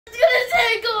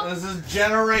take them. This is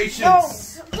generations.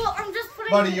 No. Well, I'm just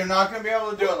putting. Buddy, you're not gonna be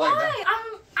able to do it like that.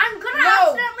 I'm gonna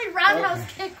accidentally roundhouse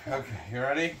kick. Okay, you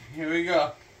ready? Here we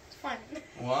go. It's fine.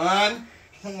 One.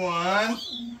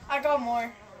 I got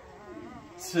more.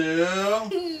 Two.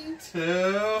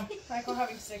 Michael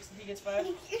having 6 if he gets 5.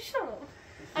 You shut up.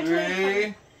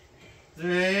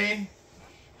 Three.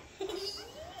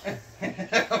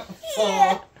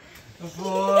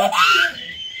 Four.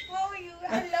 Oh, you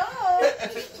hello.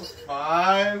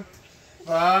 Five.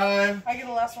 I get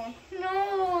the last one.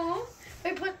 No.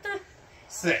 Wait, put the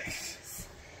 6.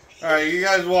 Alright, you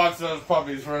guys watch those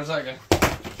puppies for a second.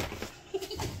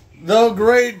 The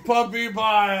great puppy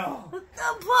pile. The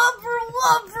pupper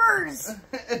lovers.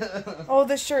 Oh,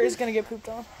 this shirt is gonna get pooped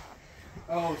on.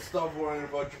 Oh, stop worrying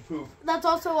about your poop. That's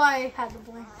also why I had the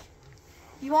blank.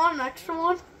 You want an extra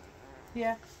one?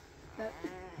 Yeah.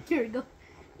 Here we go.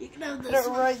 You can have Put this it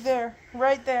one. right there.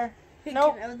 Right there. You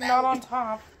Nope, can have that not one. on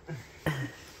top.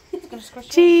 It's gonna squish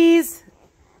it. Cheese.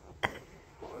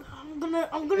 I'm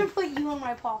gonna put you in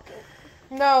my pocket.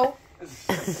 No.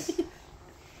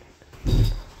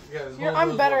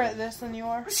 I'm better one. at this than you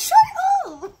are. Shut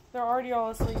up! They're already all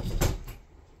asleep.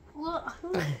 Well,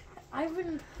 I've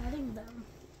been petting them.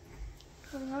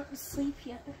 They're not asleep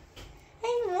yet.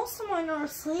 Hey, most of mine are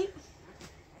asleep.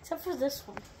 Except for this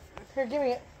one. Here, give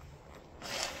me it.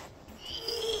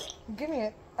 Give me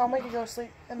it. I'll make it go to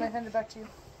sleep and then hand it back to you.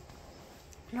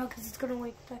 No, because it's going to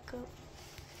wake back up.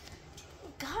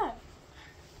 God.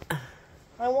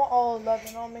 I want all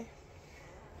 11 on me.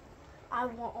 I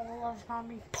want all of them on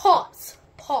me. Pause.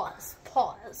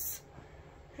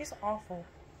 He's awful.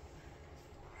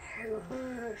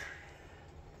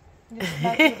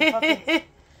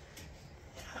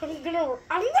 I'm gonna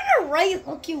right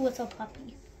hook you with a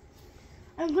puppy.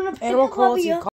 I'm gonna pick a puppy up.